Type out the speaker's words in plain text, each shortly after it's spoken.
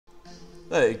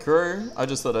Hey crew, I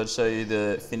just thought I'd show you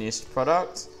the finished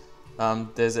product.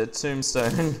 There's a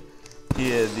tombstone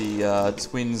here. The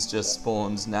twins just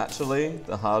spawned naturally,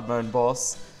 the hard mode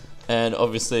boss, and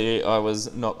obviously I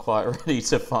was not quite ready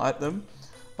to fight them.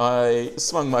 I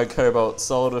swung my cobalt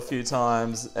sword a few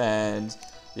times and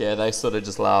yeah, they sort of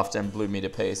just laughed and blew me to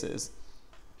pieces.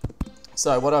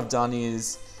 So what I've done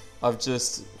is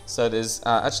so there's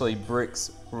actually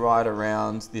bricks right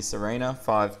around this arena,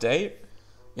 5 deep,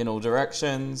 in all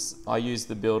directions. I used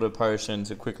the builder potion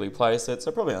to quickly place it,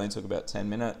 so it probably only took about 10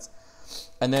 minutes.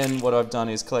 And then what I've done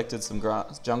is collected some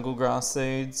jungle grass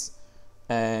seeds,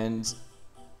 and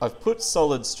I've put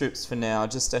solid strips for now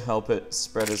just to help it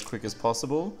spread as quick as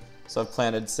possible. So I've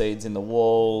planted seeds in the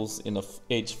walls, in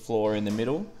each floor in the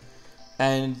middle.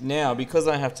 And now, because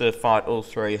I have to fight all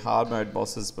 3 hard mode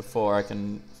bosses before I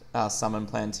can summon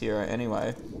Plantera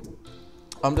anyway,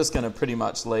 I'm just going to pretty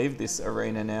much leave this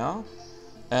arena now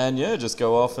and yeah, just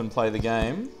go off and play the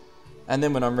game. And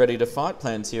then when I'm ready to fight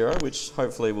Plantera, which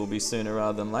hopefully will be sooner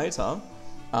rather than later,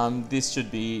 this should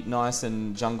be nice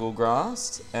and jungle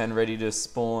grassed and ready to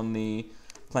spawn the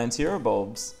Plantera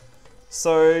bulbs.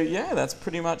 So yeah, that's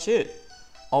pretty much it.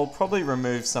 I'll probably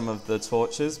remove some of the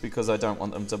torches because I don't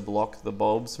want them to block the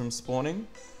bulbs from spawning.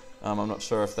 I'm not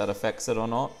sure if that affects it or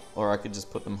not, or I could just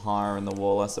put them higher in the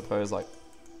wall, I suppose, like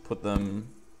put them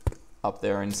up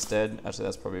there instead. Actually,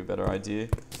 that's probably a better idea.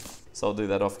 So I'll do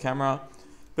that off camera.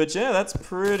 But yeah, that's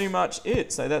pretty much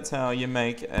it. So that's how you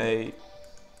make a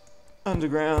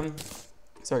underground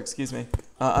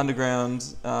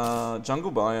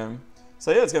jungle biome.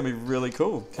 So yeah, it's going to be really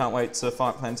cool. Can't wait to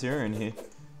fight Plantera in here.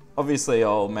 Obviously,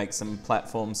 I'll make some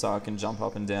platforms so I can jump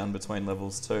up and down between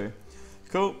levels too.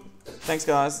 Cool. Thanks,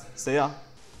 guys. See ya.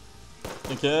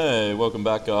 Okay, welcome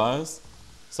back, guys.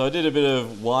 So I did a bit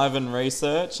of Wyvern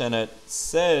research, and it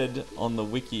said on the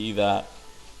wiki that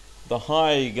the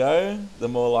higher you go, the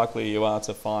more likely you are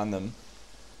to find them.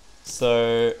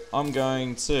 So I'm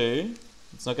going to,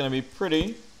 it's not going to be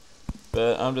pretty,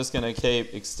 but I'm just going to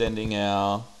keep extending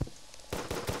our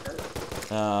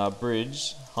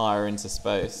bridge higher into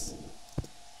space.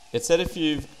 It said if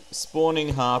you're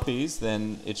spawning harpies,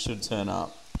 then it should turn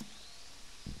up.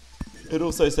 It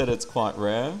also said it's quite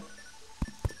rare.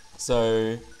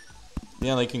 So the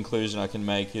only conclusion I can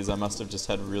make is I must have just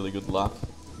had really good luck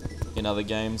in other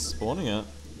games spawning it.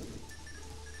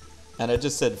 And it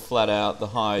just said flat out, the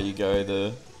higher you go,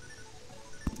 the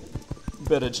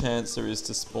better chance there is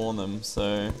to spawn them,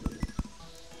 so...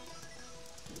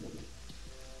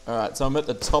 Alright, so I'm at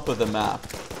the top of the map.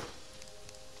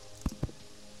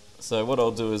 So what I'll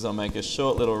do is I'll make a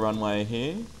short little runway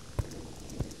here.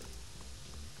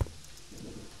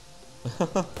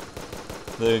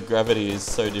 The gravity is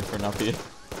so different up here.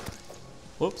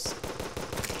 Whoops.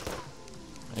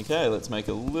 Okay, let's make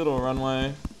a little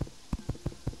runway.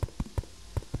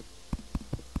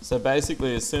 So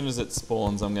basically, as soon as it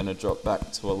spawns, I'm going to drop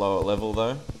back to a lower level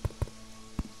though.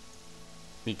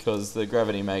 Because the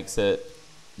gravity makes it,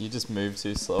 you just move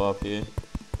too slow up here.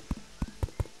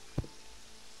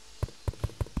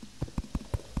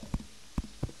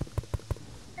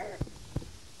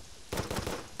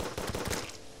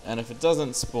 And if it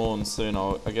doesn't spawn soon,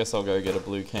 I guess I'll go get a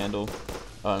blue candle.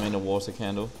 A water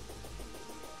candle.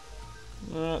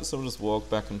 Alright, so we'll just walk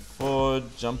back and forward,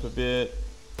 jump a bit,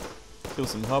 kill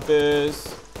some hoppies.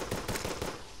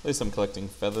 At least I'm collecting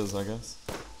feathers, I guess.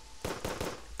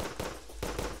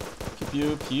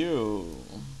 Pew pew.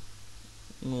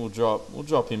 And we'll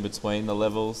drop in between the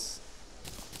levels.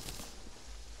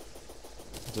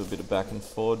 Do a bit of back and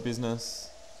forward business.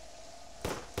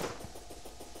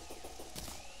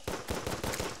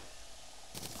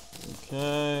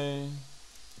 Okay.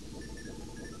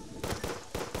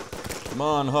 Come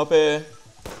on, Hoppy.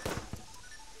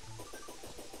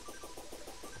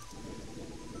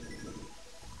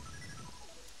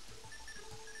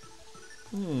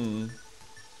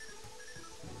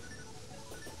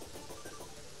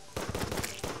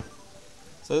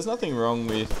 So there's nothing wrong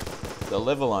with the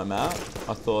level I'm at.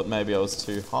 I thought maybe I was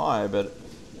too high, but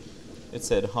it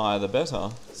said higher the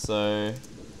better, so...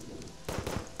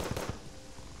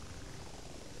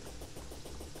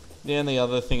 The only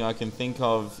other thing I can think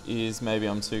of is maybe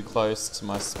I'm too close to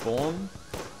my spawn.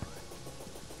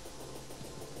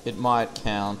 It might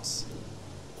count,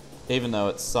 even though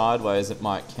it's sideways, it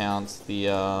might count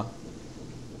the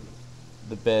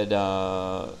bed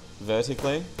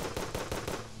vertically.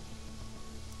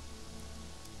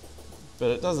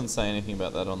 But it doesn't say anything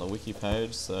about that on the wiki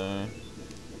page, so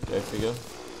go figure.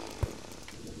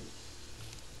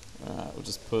 Alright, we'll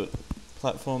just put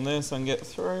platform there so I can get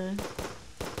through.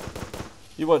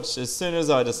 You watch, as soon as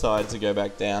I decide to go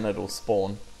back down, it'll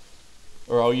spawn.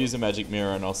 Or I'll use a magic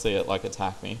mirror and I'll see it like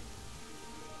attack me.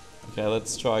 Okay,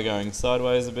 let's try going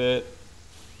sideways a bit.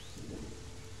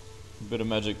 A bit of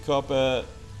magic copper.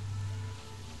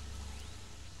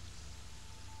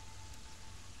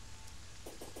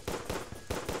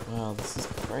 Wow, this is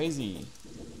crazy.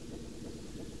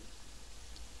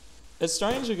 It's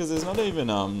strange because there's not even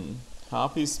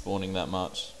harpies spawning that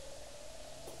much.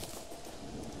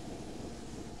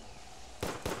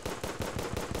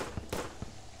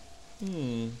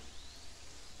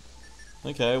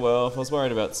 Okay, well, if I was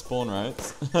worried about spawn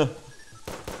rates...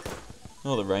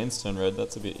 Oh, the rain's turned red,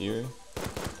 that's a bit eerie.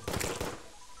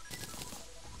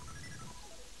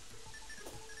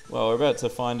 Well, we're about to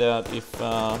find out if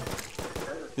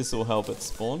this will help it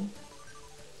spawn.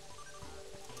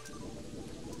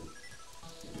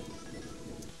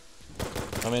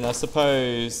 I mean, I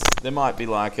suppose there might be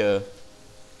like a,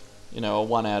 you know, a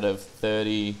 1 out of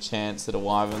 30 chance that a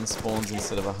wyvern spawns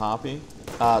instead of a harpy.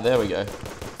 Ah, there we go.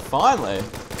 Finally!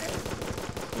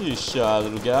 You shy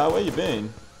little guy, where you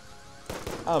been?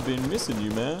 I've been missing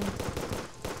you, man.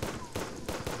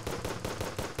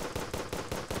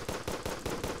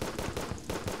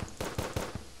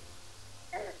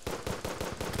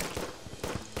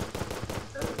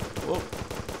 Whoop.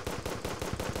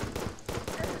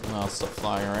 I'll stop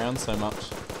flying around so much.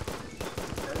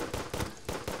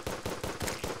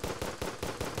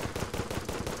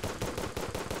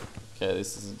 Okay,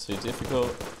 this isn't too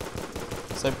difficult.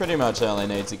 So pretty much I only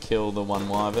need to kill the one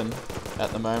wyvern at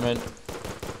the moment.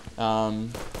 I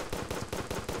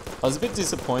was a bit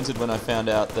disappointed when I found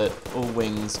out that all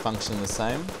wings function the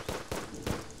same.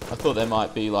 I thought there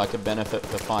might be like a benefit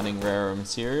for finding rarer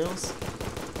materials.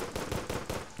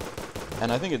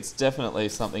 And I think it's definitely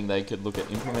something they could look at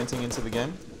implementing into the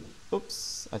game.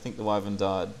 Oops, I think the wyvern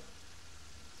died.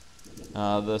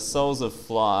 The souls of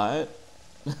flight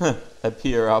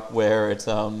appear up where it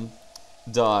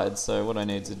died, so what I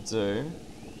need to do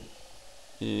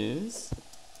is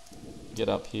get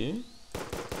up here.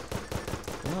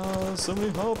 Oh, so many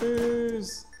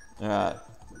harpies! Alright,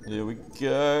 here we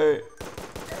go.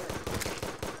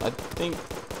 I think...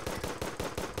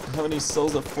 How many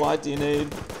souls of flight do you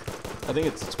need? I think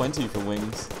it's 20 for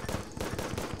wings.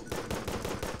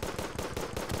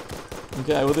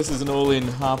 Okay, well this is an all-in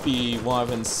harpy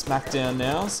wyvern smackdown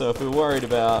now, so if we're worried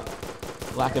about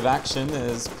lack of action,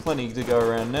 there's plenty to go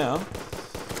around now.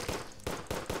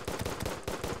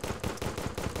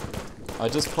 I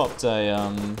just popped a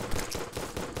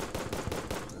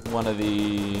one of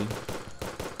the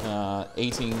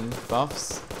eating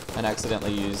buffs and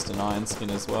accidentally used an iron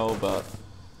skin as well, but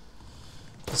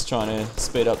just trying to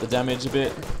speed up the damage a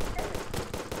bit.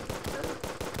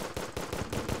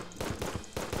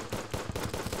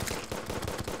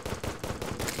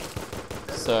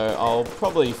 So I'll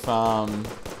probably farm,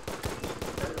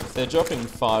 if they're dropping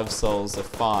 5 souls a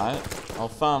fight, I'll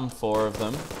farm 4 of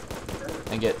them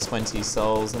and get 20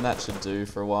 souls, and that should do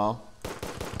for a while.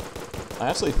 I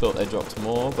actually thought they dropped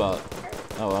more, but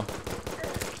oh well.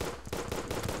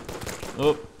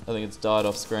 Oop, I think it's died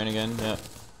off screen again, yep.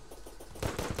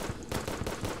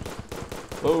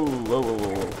 Whoa, whoa, whoa,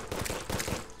 whoa, whoa.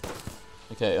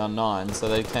 Okay, on 9, so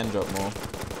they can drop more.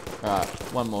 Alright,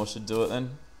 1 more should do it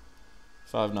then.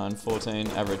 5, 9, 14,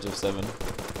 average of 7.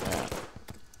 Alright.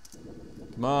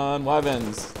 Come on,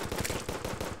 wyverns!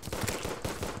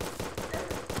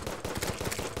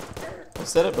 I've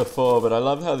said it before, but I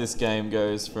love how this game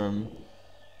goes from,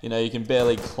 you know, you can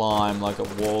barely climb like a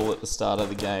wall at the start of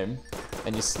the game,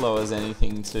 and you're slow as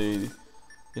anything, to,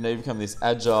 you know, you become this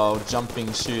agile,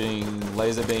 jumping, shooting,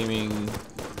 laser beaming,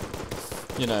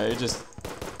 you know, just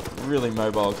really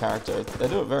mobile character. They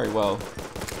do it very well.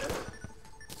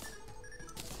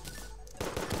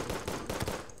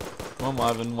 Come on,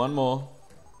 wyvern, 1 more.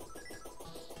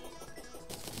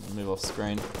 Move off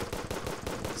screen.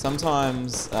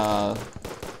 Sometimes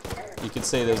you can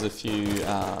see there's a few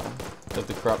of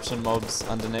the corruption mobs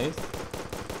underneath.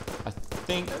 I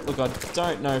think, look, I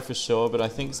don't know for sure, but I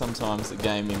think sometimes the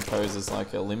game imposes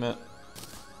like a limit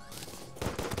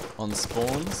on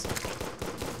spawns.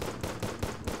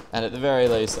 And at the very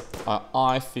least,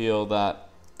 I feel that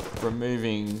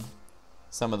removing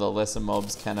some of the lesser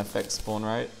mobs can affect spawn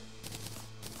rate.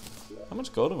 How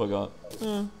much gold have I got?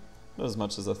 Not as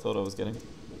much as I thought I was getting.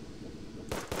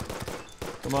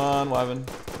 Come on, wyvern.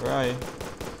 Where are you?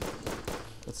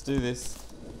 Let's do this.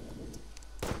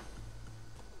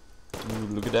 Ooh,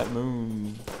 look at that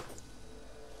moon.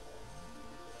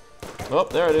 Oh,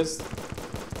 there it is.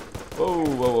 Whoa,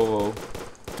 whoa, whoa, whoa.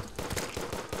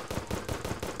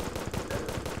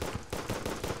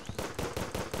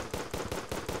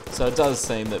 So it does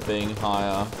seem that being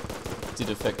higher did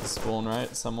affect the spawn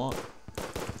rate somewhat.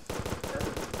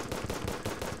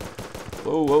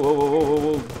 Whoa, whoa, whoa, whoa, whoa, whoa,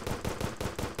 whoa.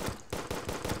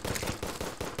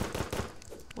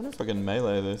 I wonder if I can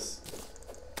melee this.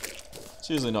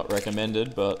 It's usually not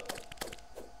recommended, but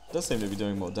it does seem to be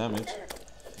doing more damage.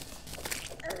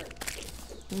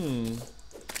 If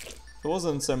there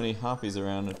wasn't so many harpies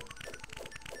around it.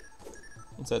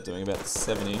 What's that doing? About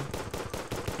 70.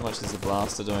 How much is the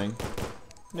blaster doing?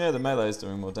 Yeah, the melee is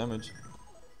doing more damage.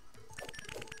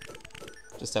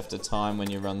 Just have to time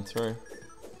when you run through.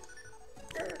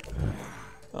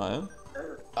 Oh yeah?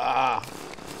 Ah!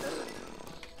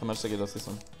 How much did I get off this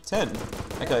one? 10!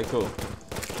 Okay, cool.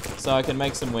 So I can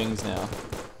make some wings now.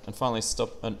 And finally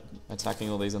stop attacking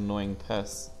all these annoying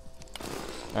pests.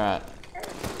 Alright.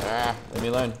 Leave me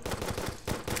alone.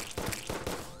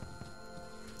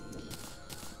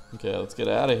 Okay, let's get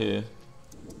out of here.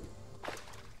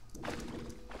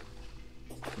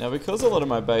 Now because a lot of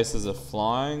my bases are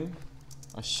flying,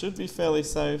 I should be fairly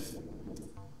safe.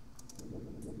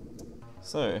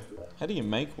 So, how do you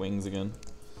make wings again?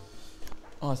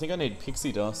 Oh, I think I need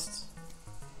pixie dust.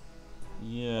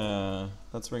 Yeah,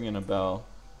 that's ringing a bell.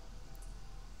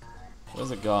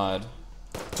 Where's a guide?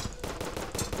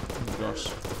 Oh gosh.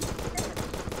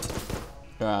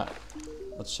 Alright,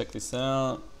 let's check this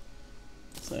out.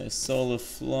 So, solar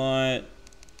flight.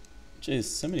 Jeez,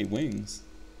 so many wings.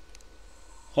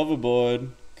 Hoverboard,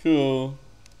 cool.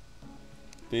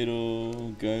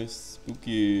 Beetle, ghost,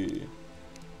 spooky.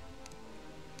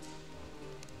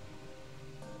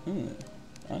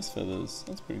 Ice feathers,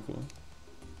 that's pretty cool.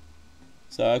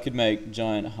 So I could make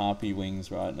giant harpy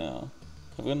wings right now.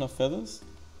 Have we got enough feathers?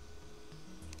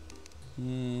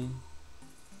 I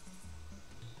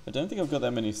don't think I've got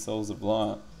that many souls of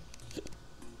light.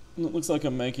 It looks like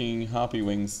I'm making harpy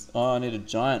wings. Oh, I need a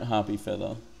giant harpy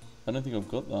feather. I don't think I've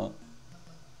got that.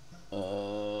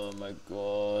 Oh my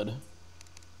god.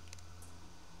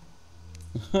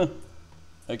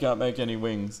 I can't make any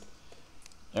wings.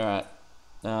 Alright.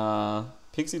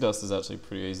 Pixie dust is actually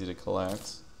pretty easy to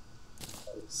collect.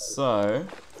 So,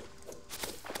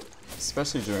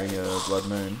 especially during a blood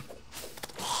moon.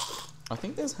 I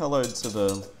think there's hello to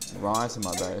the right of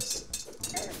my base.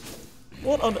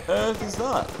 What on earth is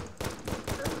that?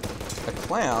 A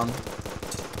clown?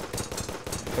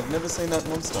 I've never seen that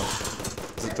monster.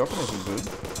 Does it drop anything good?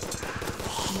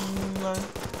 No.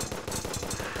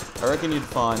 I reckon you'd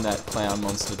find that clown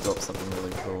monster drop something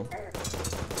really cool.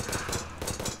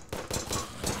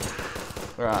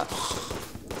 Alright.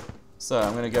 So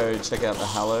I'm gonna go check out the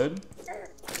hallowed,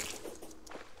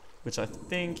 which I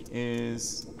think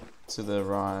is to the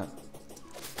right.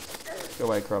 Go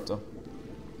away, corruptor.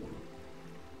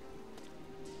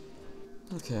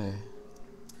 Okay.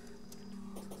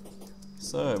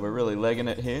 So we're really legging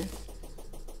it here.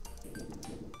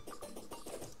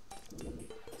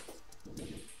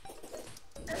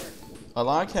 I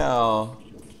like how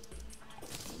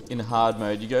in hard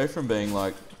mode you go from being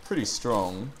like pretty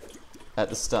strong at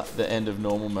the end of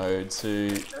normal mode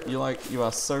to you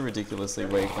are so ridiculously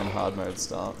weak when hard mode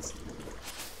starts.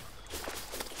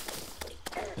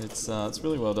 It's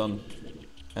really well done,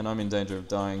 and I'm in danger of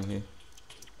dying here.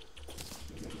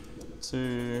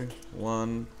 2,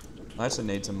 1. I actually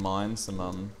need to mine some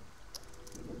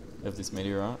of this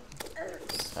meteorite.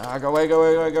 Ah, go away, go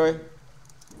away, go away, go away!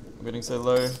 I'm getting so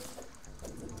low.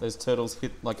 Those turtles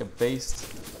hit like a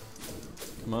beast.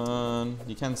 Come on,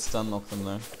 you can stun lock them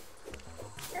though.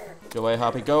 Go away,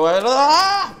 Harpy, go away!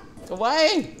 Ah! Go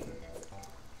away!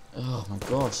 Oh my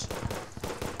gosh.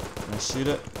 Can I shoot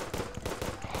it?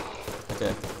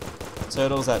 Okay.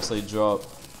 Turtles actually drop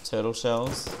turtle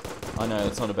shells. I know,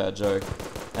 it's not a bad joke.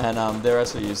 And they're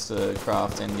actually used to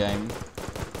craft endgame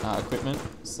equipment,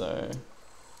 so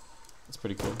it's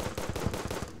pretty cool.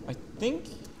 I think,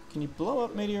 can you blow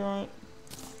up meteorite?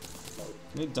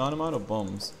 You need dynamite or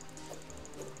bombs?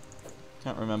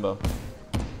 Can't remember.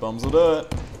 Bombs will do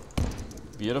it.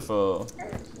 Beautiful.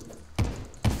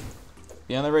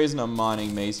 The only reason I'm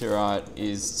mining meteorite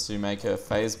is to make a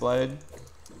phase blade,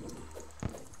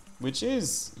 which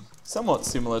is somewhat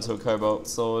similar to a cobalt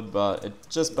sword, but it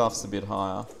just buffs a bit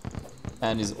higher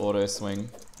and is auto swing,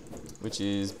 which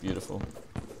is beautiful.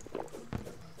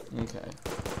 Okay.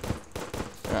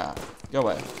 Alright, go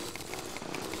away.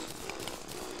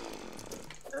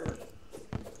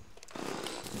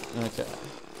 Okay.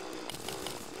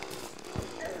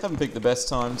 Haven't picked the best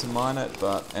time to mine it,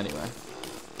 but anyway.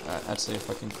 Alright, actually if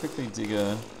I can quickly dig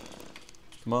a...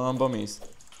 Come on, bombies.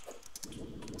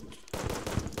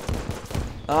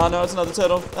 Ah, no, it's another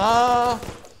turtle. Ah!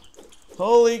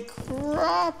 Holy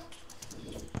crap!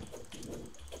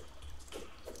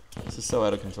 so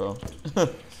out of control. Oh,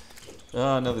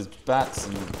 now there's bats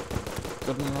and...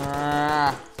 Oh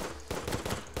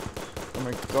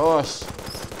my gosh.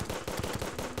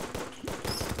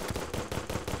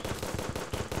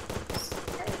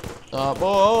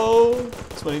 Whoa!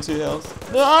 22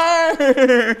 health.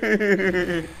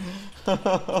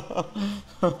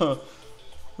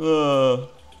 No!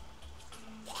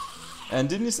 And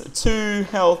didn't you say 2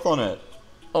 health on it?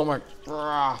 Oh my...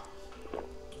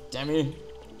 Damn you.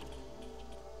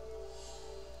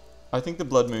 I think the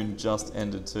blood moon just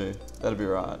ended too. That'll be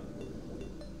right.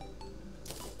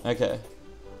 Okay.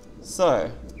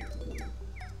 So,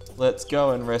 let's go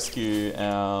and rescue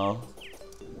our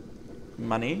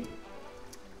money.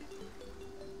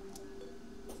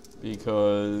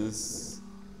 Because,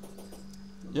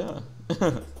 yeah.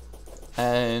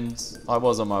 And I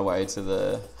was on my way to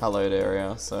the hallowed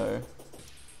area, so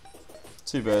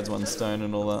 2 birds, 1 stone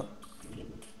and all that.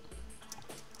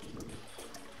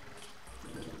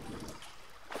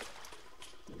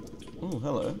 Oh,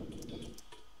 hello.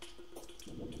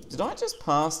 Did I just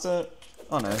pass it?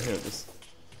 Oh no, here it is.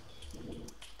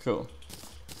 Cool.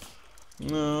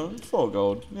 No, 4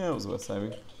 gold. Yeah, it was worth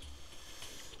saving.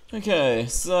 Okay,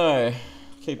 so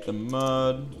keep the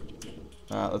mud.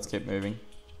 Alright, let's keep moving.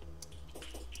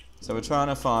 So we're trying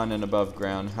to find an above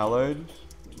ground hallowed,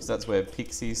 because that's where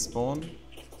pixies spawn.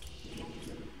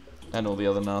 And all the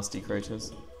other nasty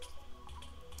creatures.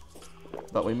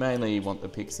 But we mainly want the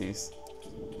pixies.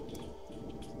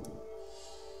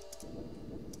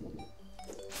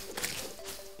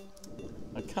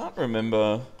 I can't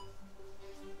remember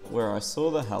where I saw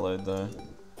the hallowed though.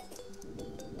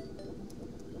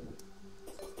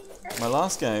 My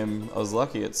last game, I was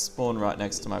lucky it spawned right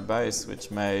next to my base, which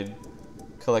made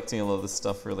collecting all of this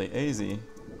stuff really easy.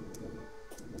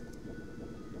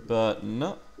 But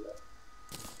no.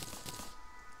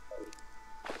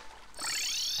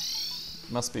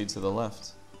 Must be to the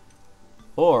left.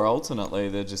 Or alternately,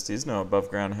 there just is no above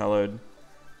ground hallowed,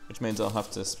 which means I'll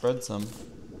have to spread some.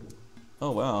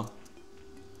 Oh wow.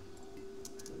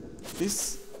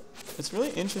 It's really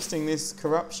interesting, this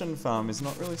corruption farm is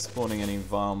not really spawning any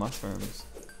vile mushrooms.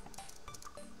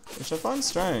 Which I find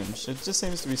strange, it just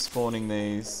seems to be spawning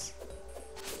these...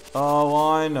 Oh,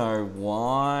 I know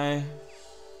why.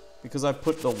 Because I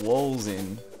put the walls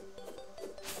in.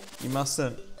 You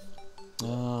mustn't...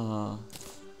 Ah.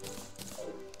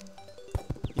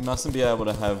 You mustn't be able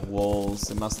to have walls,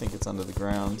 it must think it's under the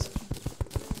ground.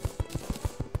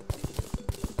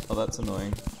 Oh, that's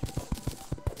annoying.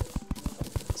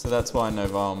 So that's why no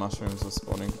vile mushrooms were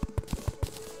spawning.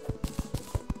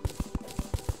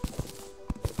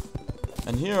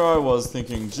 And here I was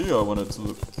thinking, gee, I want it to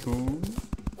look cool.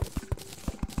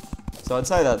 So I'd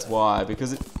say that's why,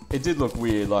 because it did look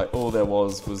weird, like all there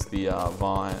was the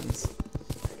vines.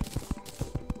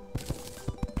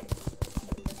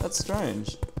 That's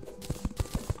strange.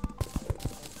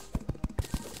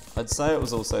 I'd say it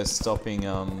was also stopping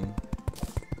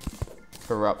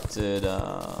corrupted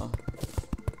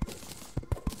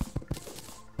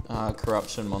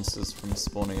corruption monsters from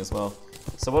spawning as well.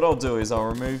 So what I'll do is I'll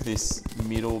remove this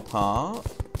middle part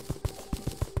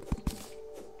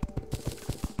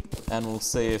and we'll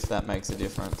see if that makes a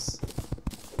difference.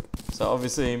 So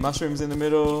obviously mushrooms in the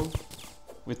middle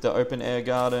with the open air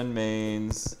garden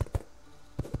means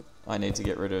I need to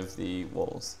get rid of the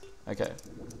walls. Okay,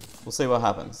 we'll see what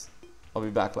happens. I'll be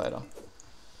back later.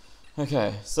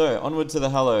 Okay, so onward to the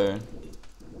hallow.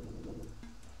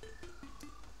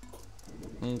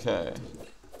 Okay.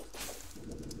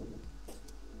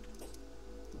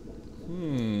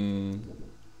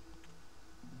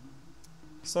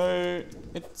 So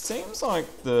it seems like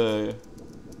the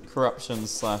corruption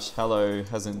 / hallow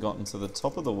hasn't gotten to the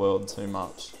top of the world too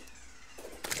much.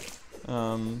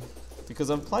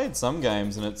 Because I've played some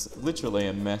games and it's literally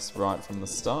a mess right from the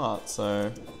start,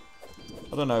 so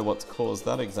I don't know what's caused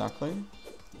that exactly.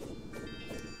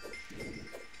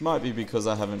 Might be because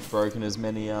I haven't broken as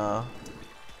many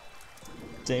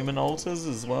demon altars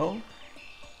as well.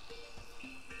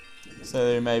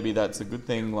 So maybe that's a good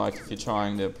thing, like if you're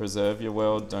trying to preserve your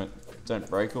world, don't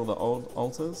break all the old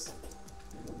altars.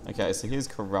 Okay, so here's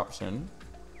corruption.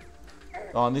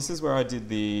 Oh, and this is where I did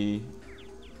the...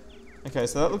 Okay,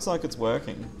 so that looks like it's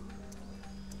working.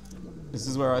 This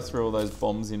is where I threw all those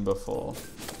bombs in before.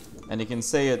 And you can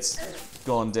see it's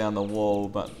gone down the wall,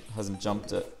 but hasn't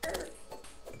jumped it.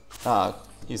 Ah,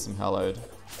 here's some hallowed.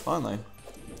 Finally.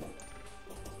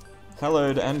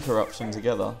 Hallowed and corruption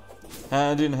together.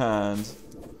 Hand in hand.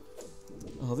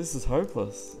 Oh, this is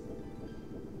hopeless.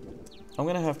 I'm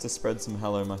gonna have to spread some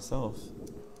hallow myself.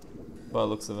 By the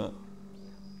looks of it.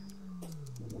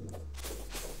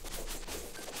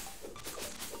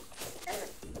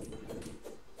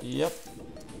 Yep.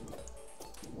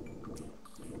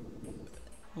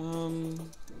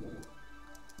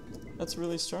 That's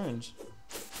really strange.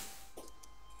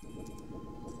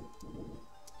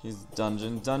 Here's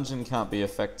dungeon. Dungeon can't be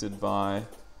affected by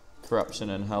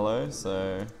corruption and hello,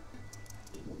 so...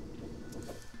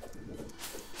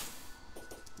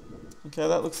 Okay,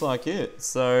 that looks like it.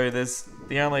 So there's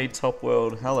the only top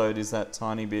world hallowed is that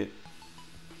tiny bit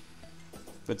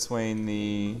between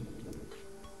the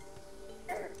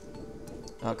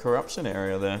corruption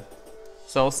area there.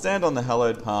 So I'll stand on the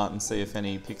hallowed part and see if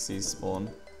any pixies spawn.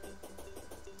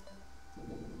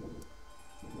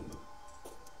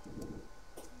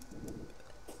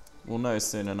 We'll know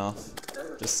soon enough.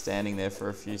 Just standing there for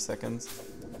a few seconds.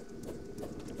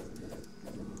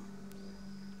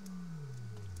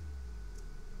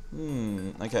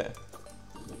 Okay.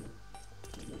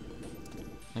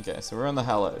 Okay, so we're on the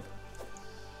hallowed.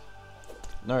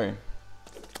 No.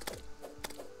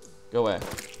 Go away.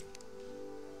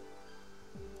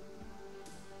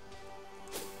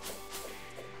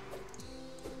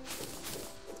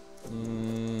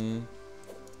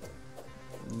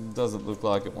 Doesn't look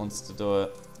like it wants to do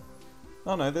it.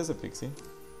 Oh no, there's a pixie.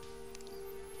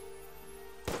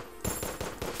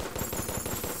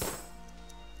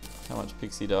 How much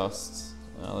pixie dust?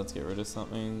 Let's get rid of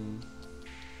something.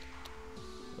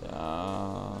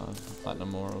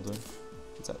 Platinum ore will do.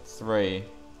 It's at 3.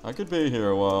 I could be here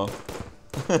a while.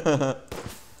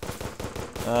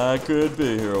 I could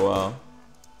be here a while.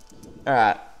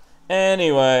 Alright.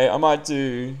 Anyway, I might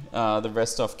do the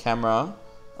rest off camera.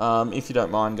 If you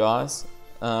don't mind, guys.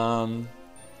 I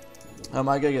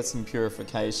might go get some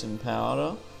purification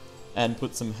powder and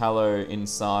put some hallow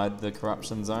inside the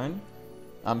corruption zone.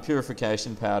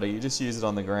 Purification powder, you just use it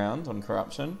on the ground on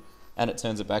corruption and it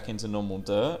turns it back into normal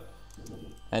dirt,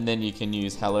 and then you can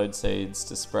use hallowed seeds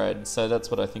to spread. So that's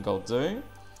what I think I'll do.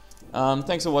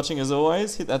 Thanks for watching as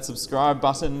always. Hit that subscribe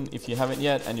button if you haven't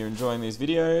yet and you're enjoying these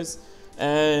videos,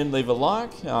 and leave a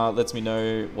like. Lets me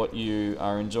know what you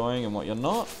are enjoying and what you're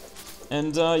not.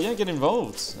 And yeah, get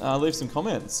involved. Leave some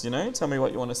comments, you know, tell me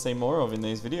what you want to see more of in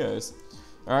these videos.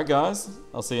 Alright guys,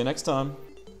 I'll see you next time.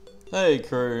 Hey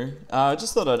crew, I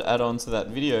just thought I'd add on to that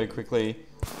video quickly.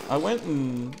 I went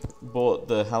and bought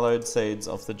the hallowed seeds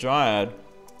off the Dryad,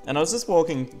 and I was just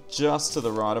walking just to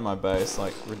the right of my base,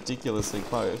 like ridiculously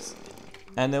close,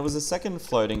 and there was a second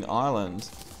floating island,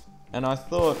 and I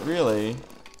thought, really,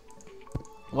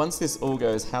 once this all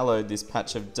goes hallowed, this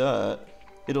patch of dirt,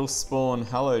 it'll spawn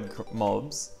hallowed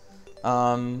mobs,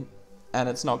 and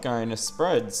it's not going to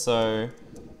spread, so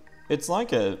it's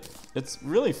like it's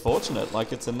really fortunate,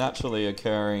 like it's a naturally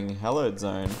occurring hallowed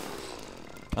zone.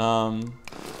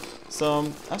 So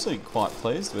I'm actually quite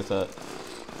pleased with it.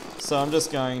 So I'm just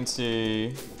going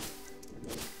to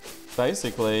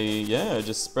basically, yeah,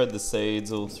 just spread the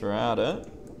seeds all throughout it.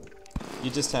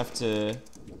 You just have to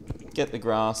get the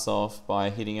grass off by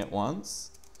hitting it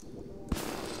once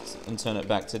and turn it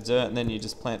back to dirt, and then you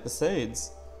just plant the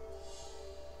seeds.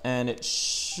 And it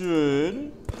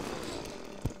should...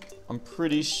 I'm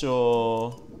pretty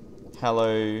sure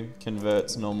hallow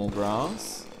converts normal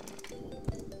grass,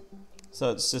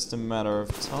 so it's just a matter of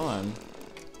time.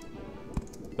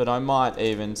 But I might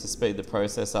even, to speed the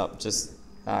process up, just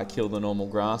kill the normal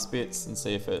grass bits and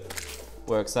see if it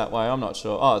works that way. I'm not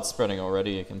sure. Oh, it's spreading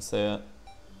already, you can see it.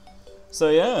 So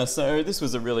yeah, so this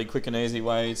was a really quick and easy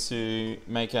way to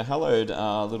make a hallowed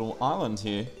little island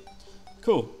here.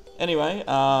 Cool. Anyway,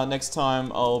 next time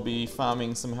I'll be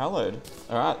farming some hallowed.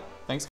 Alright. Thanks.